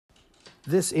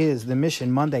This is the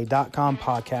MissionMonday.com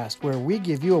podcast, where we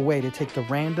give you a way to take the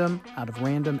random out of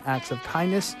random acts of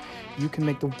kindness. You can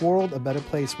make the world a better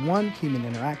place, one human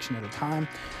interaction at a time.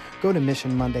 Go to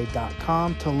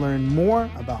MissionMonday.com to learn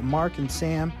more about Mark and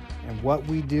Sam and what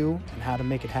we do and how to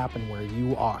make it happen where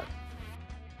you are.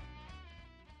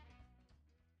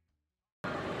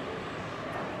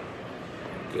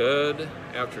 Good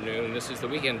afternoon. This is the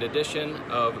weekend edition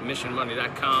of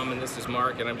MissionMonday.com, and this is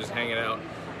Mark, and I'm just hanging out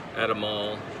at a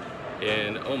mall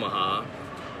in Omaha.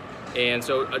 And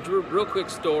so a real quick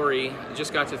story,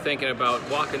 just got to thinking about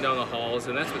walking down the halls,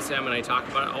 and that's what Sam and I talk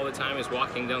about all the time, is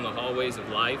walking down the hallways of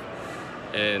life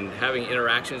and having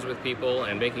interactions with people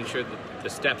and making sure that the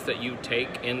steps that you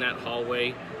take in that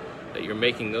hallway, that you're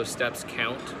making those steps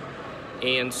count.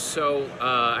 And so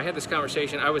I had this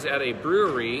conversation. I was at a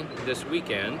brewery this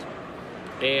weekend,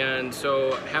 and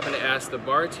so I happened to ask the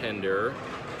bartender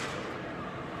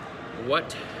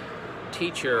what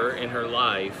teacher in her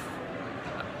life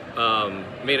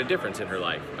made a difference in her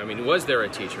life. I mean, was there a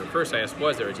teacher? First I asked,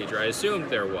 was there a teacher? I assumed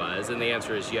there was, and the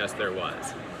answer is yes, there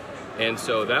was. And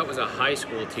so that was a high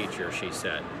school teacher, she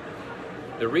said.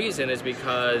 The reason is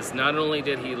because not only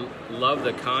did he love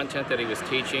the content that he was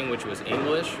teaching, which was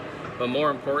English, but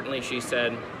more importantly, she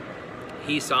said,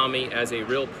 he saw me as a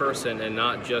real person and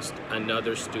not just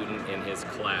another student in his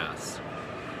class.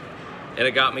 And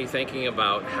it got me thinking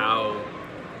about how,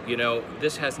 you know,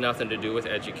 this has nothing to do with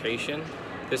education.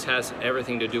 This has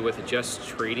everything to do with just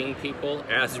treating people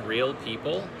as real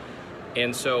people.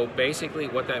 And so basically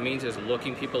what that means is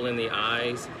looking people in the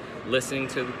eyes, listening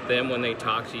to them when they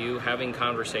talk to you, having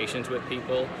conversations with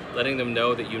people, letting them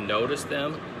know that you notice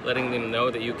them, letting them know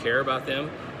that you care about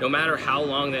them. No matter how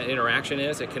long that interaction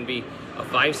is, it can be a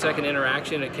 5-second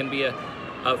interaction, it can be a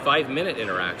 5-minute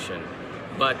interaction.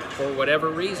 But for whatever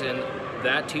reason,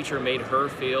 that teacher made her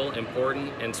feel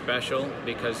important and special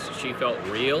because she felt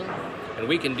real. And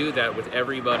we can do that with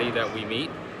everybody that we meet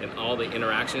and all the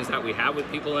interactions that we have with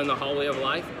people in the hallway of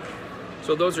life.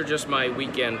 So those are just my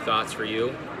weekend thoughts for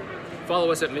you.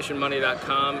 Follow us at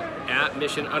MissionMonday.com, at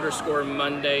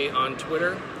Mission_Monday on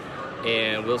Twitter,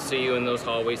 and we'll see you in those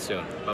hallways soon. Bye.